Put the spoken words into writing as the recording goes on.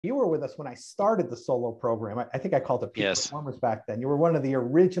You were with us when I started the solo program. I think I called it Peak Yes. Performers back then. You were one of the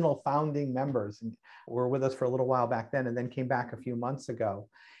original founding members and were with us for a little while back then and then came back a few months ago.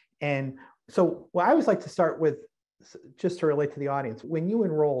 And so what I always like to start with, just to relate to the audience, when you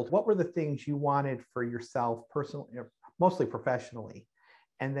enrolled, what were the things you wanted for yourself personally, mostly professionally,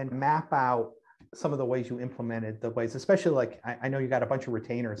 and then map out some of the ways you implemented the ways, especially like, I know you got a bunch of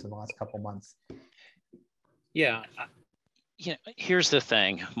retainers in the last couple of months. Yeah. Here's the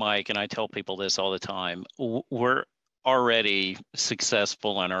thing, Mike, and I tell people this all the time. We're already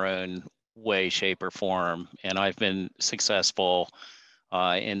successful in our own way, shape, or form. And I've been successful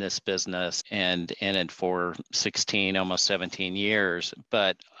in this business and in it for 16, almost 17 years.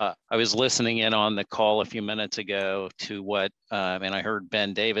 But I was listening in on the call a few minutes ago to what, and I heard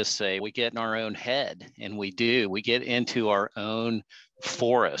Ben Davis say, we get in our own head, and we do. We get into our own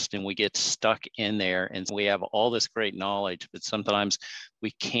forest and we get stuck in there, and we have all this great knowledge, but sometimes we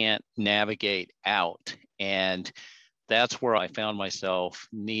can't navigate out. And that's where I found myself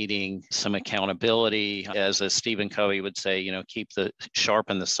needing some accountability. As a Stephen Covey would say,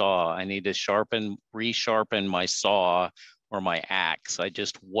 sharpen the saw. I need to resharpen my saw or my axe. I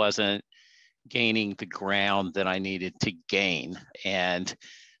just wasn't gaining the ground that I needed to gain. And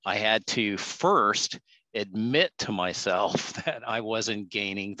I had to first admit to myself that I wasn't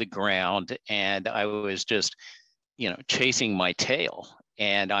gaining the ground and I was just, chasing my tail.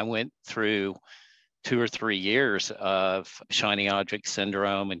 And I went through 2 or 3 years of shiny object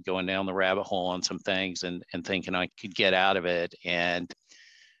syndrome and going down the rabbit hole on some things and thinking I could get out of it. And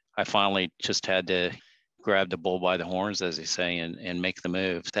I finally just had to grab the bull by the horns, as they say, and make the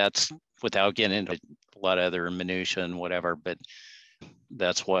move. That's without getting into a lot of other minutia and whatever, but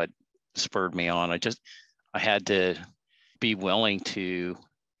that's what spurred me on. I had to be willing to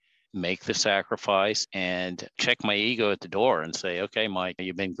make the sacrifice and check my ego at the door and say, okay, Mike,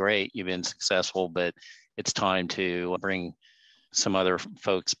 you've been great. You've been successful, but it's time to bring some other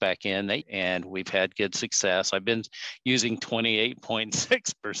folks back in. And we've had good success. I've been using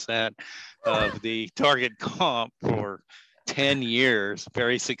 28.6% of the target comp for 10 years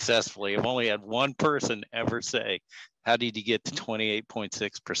very successfully. I've only had one person ever say, how did you get to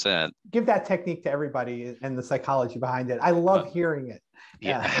 28.6%? Give that technique to everybody and the psychology behind it. I love hearing it.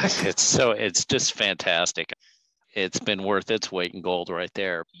 Yeah, it's just fantastic. It's been worth its weight in gold right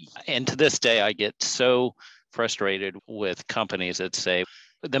there. And to this day, I get so frustrated with companies that say,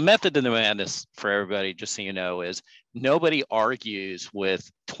 the method of the madness for everybody, just so you know, is nobody argues with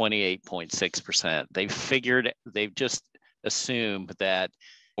 28.6%. They've just assumed that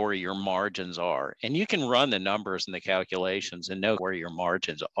where your margins are. And you can run the numbers and the calculations and know where your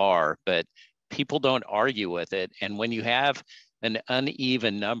margins are, but people don't argue with it. And when you have an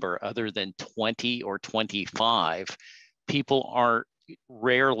uneven number other than 20 or 25, people are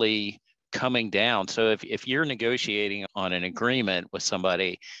rarely coming down. So if you're negotiating on an agreement with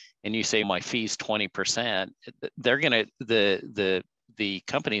somebody and you say my fee's 20%, they're going to, the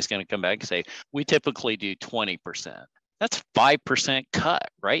company's going to come back and say, we typically do 20%. That's 5% cut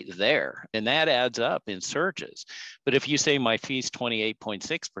right there. And that adds up in surges. But if you say my fee's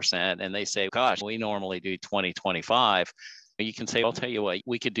 28.6% and they say, gosh, we normally do 20, 25, you can say, I'll tell you what,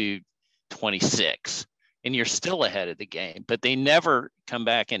 we could do 26 and you're still ahead of the game. But they never come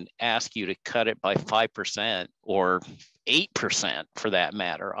back and ask you to cut it by 5% or 8% for that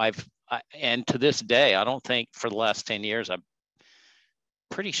matter. And to this day, I don't think for the last 10 years, I'm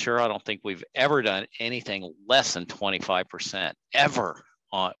pretty sure I don't think we've ever done anything less than 25% ever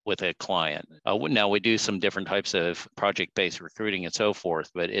with a client. Now we do some different types of project-based recruiting and so forth,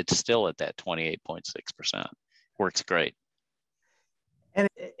 but it's still at that 28.6%. Works great. And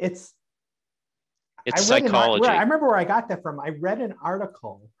it's psychology. I remember where I got that from. I read an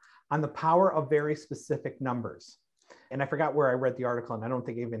article on the power of very specific numbers. And I forgot where I read the article, and I don't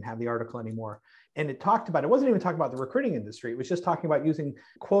think I even have the article anymore. And it wasn't even talking about the recruiting industry. It was just talking about using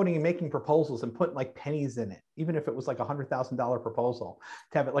quoting and making proposals and putting like pennies in it, even if it was like $100,000 proposal,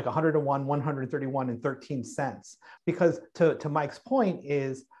 to have it like 101, 131, and 13 cents. Because to Mike's point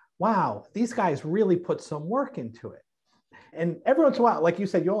is, wow, these guys really put some work into it. And every once in a while, like you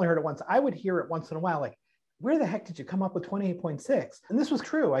said, you only heard it once. I would hear it once in a while, like, where the heck did you come up with 28.6? And this was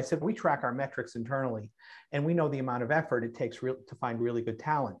true. I said, we track our metrics internally and we know the amount of effort it takes to find really good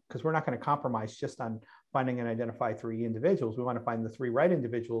talent, because we're not going to compromise just on finding and identify 3 individuals. We want to find the 3 right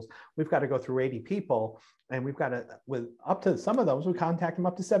individuals. We've got to go through 80 people, and we've got to, with up to some of those, we contact them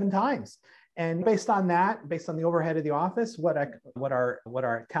up to 7 times. And based on that, based on the overhead of the office, what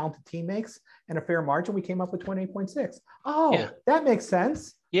our talented team makes and a fair margin, we came up with 28.6. Oh, yeah. That makes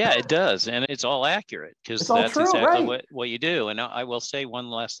sense. Yeah, it does. And it's all accurate because that's true, exactly right. what you do. And I will say one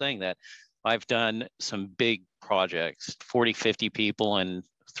last thing, that I've done some big projects, 40, 50 people in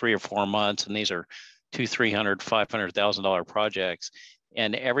 3 or 4 months. And these are $200,000, $300,000, $500,000 projects.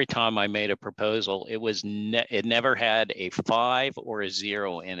 And every time I made a proposal, it never had a 5 or a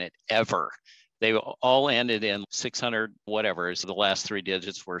 0 in it ever. They all ended in 600, whatever. So the last 3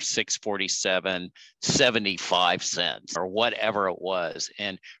 digits were 647.75 cents or whatever it was.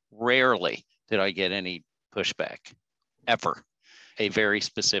 And rarely did I get any pushback ever. A very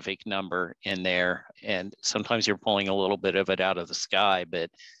specific number in there. And sometimes you're pulling a little bit of it out of the sky, but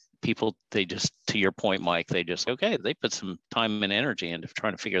people, they just, to your point, Mike, they put some time and energy into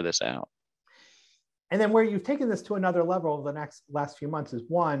trying to figure this out. And then where you've taken this to another level over the last few months is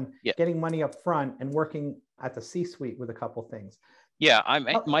one, getting money up front and working at the C-suite with a couple things. Yeah,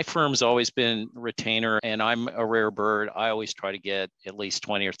 my firm's always been retainer, and I'm a rare bird. I always try to get at least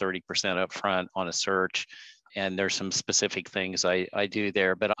 20 or 30% up front on a search. And there's some specific things I do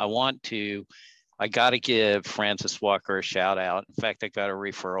there, but I got to give Francis Walker a shout out. In fact, I got a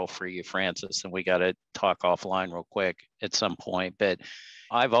referral for you, Francis, and we got to talk offline real quick at some point. But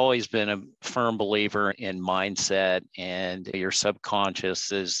I've always been a firm believer in mindset, and your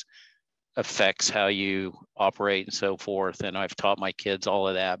subconscious affects how you operate and so forth. And I've taught my kids all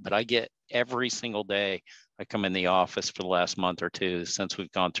of that, but I get every single day I come in the office for the last month or two since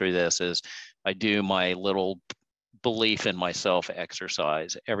we've gone through this is I do my little belief in myself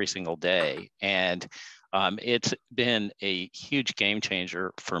exercise every single day. And it's been a huge game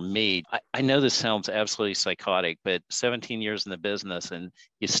changer for me. I know this sounds absolutely psychotic, but 17 years in the business and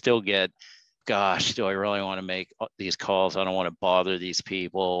you still get, gosh, do I really want to make these calls? I don't want to bother these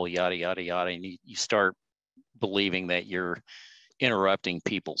people, yada, yada, yada. And you start believing that you're interrupting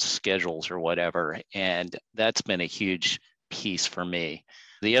people's schedules or whatever. And that's been a huge piece for me.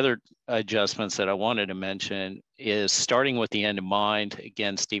 The other adjustments that I wanted to mention is starting with the end in mind.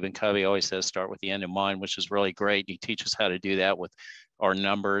 Again, Stephen Covey always says start with the end in mind, which is really great. He teaches how to do that with our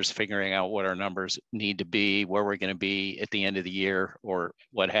numbers, figuring out what our numbers need to be, where we're going to be at the end of the year or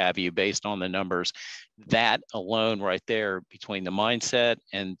what have you, based on the numbers. That alone right there, between the mindset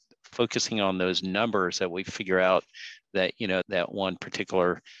and focusing on those numbers that we figure out that, that one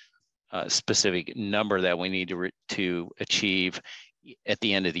particular specific number that we need to achieve at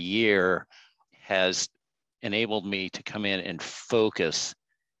the end of the year has enabled me to come in and focus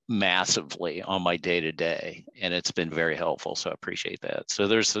massively on my day-to-day, and it's been very helpful. So I appreciate that. So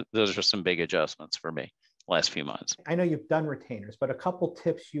those are some big adjustments for me last few months. I know you've done retainers, but a couple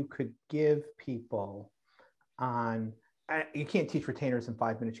tips you could give people on, you can't teach retainers in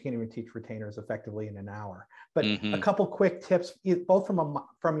 5 minutes. You can't even teach retainers effectively in an hour, but a couple quick tips, both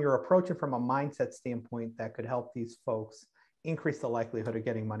from your approach and from a mindset standpoint, that could help these folks increase the likelihood of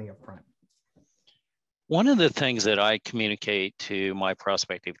getting money up front. One of the things that I communicate to my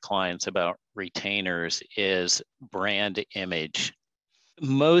prospective clients about retainers is brand image.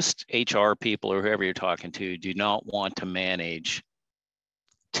 Most HR people or whoever you're talking to do not want to manage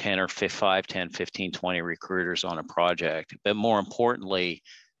 10 or 5, 10, 15, 20 recruiters on a project. But more importantly,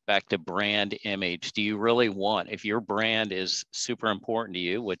 back to brand image, do you really want, if your brand is super important to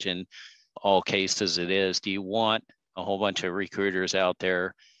you, which in all cases it is, do you want a whole bunch of recruiters out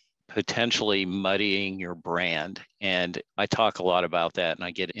there potentially muddying your brand? And I talk a lot about that, and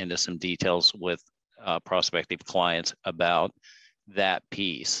I get into some details with prospective clients about that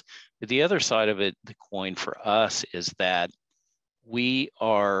piece. But the other side of it, the coin for us, is that we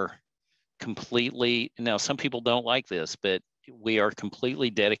are completely, now some people don't like this, but we are completely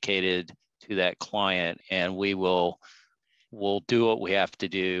dedicated to that client, and we'll do what we have to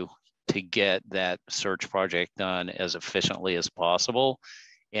do to get that search project done as efficiently as possible.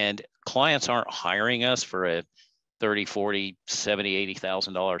 And clients aren't hiring us for a $30, $40, $70,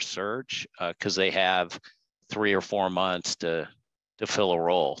 $80,000 search because they have 3 or 4 months to fill a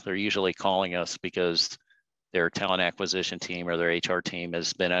role. They're usually calling us because their talent acquisition team or their HR team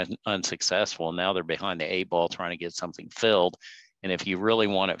has been unsuccessful. Now they're behind the 8 ball trying to get something filled. And if you really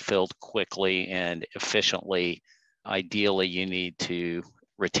want it filled quickly and efficiently, ideally you need to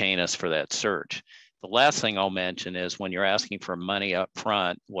retain us for that search. The last thing I'll mention is when you're asking for money up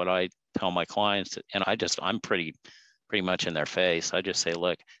front, what I tell my clients, and I'm pretty much in their face. I just say,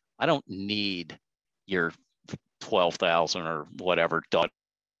 look, I don't need your 12,000 or whatever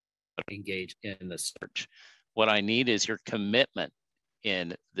engaged in the search. What I need is your commitment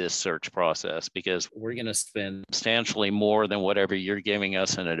in this search process, because we're going to spend substantially more than whatever you're giving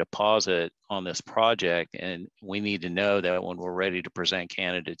us in a deposit on this project. And we need to know that when we're ready to present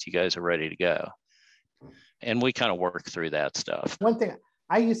candidates, you guys are ready to go. And we kind of work through that stuff. One thing,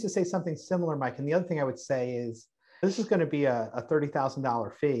 I used to say something similar, Mike. And the other thing I would say is, this is going to be a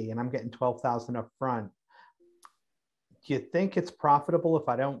 $30,000 fee and I'm getting $12,000 up front. Do you think it's profitable if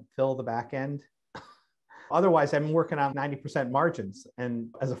I don't fill the back end? Otherwise, I'm working on 90% margins.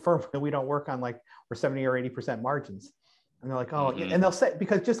 And as a firm, we don't work on like, we're 70 or 80% margins. And they're like, oh, and they'll say,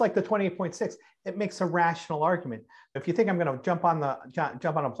 because just like the 28.6, it makes a rational argument. If you think I'm going to jump on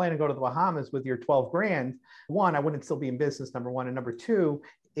a plane and go to the Bahamas with your 12 grand, one, I wouldn't still be in business, number one. And number two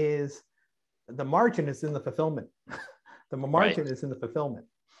is the margin is in the fulfillment. The margin is in the fulfillment.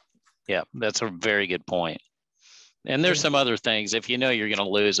 Yeah, that's a very good point. And there's some other things, if you know you're going to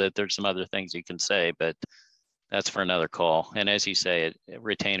lose it, there's some other things you can say, but that's for another call. And as you say,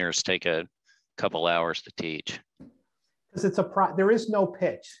 retainers take a couple hours to teach. Because there is no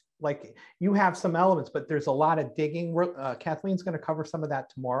pitch. Like, you have some elements, but there's a lot of digging. Kathleen's going to cover some of that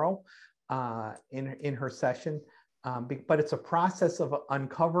tomorrow in her session. But it's a process of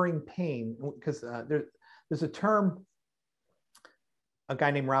uncovering pain, because there's a term a guy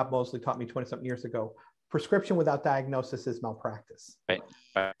named Rob Mosley taught me 20-something years ago. Prescription without diagnosis is malpractice. Right.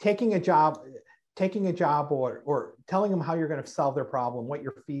 Taking a job or telling them how you're going to solve their problem, what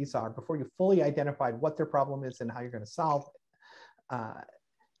your fees are, before you fully identified what their problem is and how you're going to solve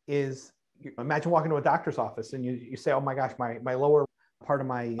imagine walking to a doctor's office and you say, oh my gosh, my lower part of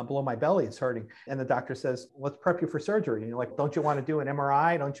below my belly is hurting. And the doctor says, let's prep you for surgery. And you're like, don't you want to do an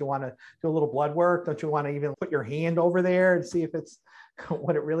MRI? Don't you want to do a little blood work? Don't you want to even put your hand over there and see if it's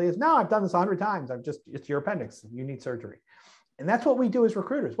what it really is? No, I've done this 100 times. It's your appendix. You need surgery. And that's what we do as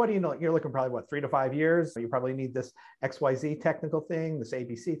recruiters. What do you know? You're looking probably 3 to 5 years. You probably need this XYZ technical thing, this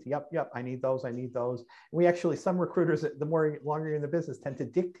ABC. Yep. I need those. And we actually, some recruiters, the longer you're in the business, tend to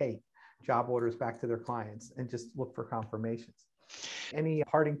dictate job orders back to their clients and just look for confirmations. Any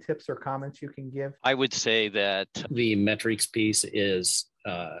parting tips or comments you can give? I would say that the metrics piece is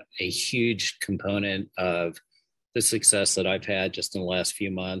a huge component of the success that I've had just in the last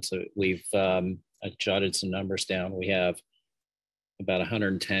few months. We've I jotted some numbers down. We have about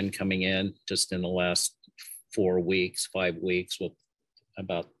 110 coming in just in the last 5 weeks, with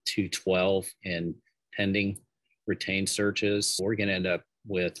about 212 in pending retained searches. We're going to end up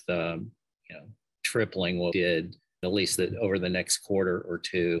with tripling what we did, at least over the next quarter or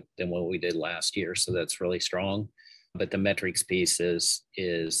two, than what we did last year. So that's really strong. But the metrics piece is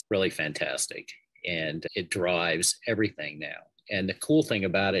really fantastic, and it drives everything now. And the cool thing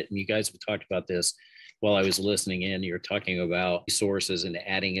about it, and you guys have talked about this while I was listening in, you're talking about resources and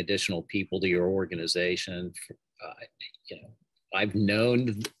adding additional people to your organization. I've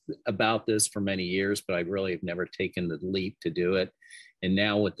known about this for many years, but I really have never taken the leap to do it. And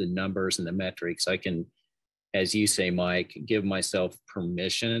now with the numbers and the metrics, I can, as you say, Mike, give myself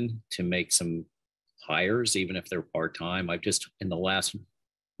permission to make some hires, even if they're part-time. In the last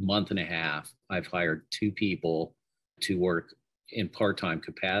month and a half, I've hired 2 people to work in part-time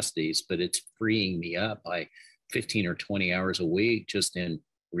capacities, but it's freeing me up by 15 or 20 hours a week just in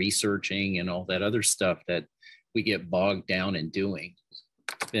researching and all that other stuff that we get bogged down in doing.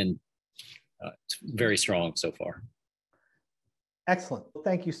 It's been it's very strong so far. Excellent.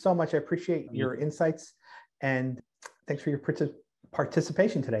 Thank you so much. I appreciate your insights, and thanks for your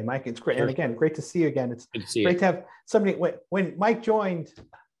participation today, Mike. It's great. Sure. And again, great to see you again. It's great to have somebody. When Mike joined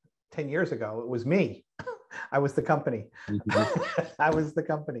 10 years ago, it was me. I was the company. Mm-hmm. I was the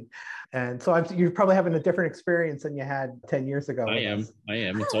company. And so you're probably having a different experience than you had 10 years ago. I am.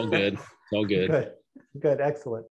 It's all good. It's all good. Good. Excellent.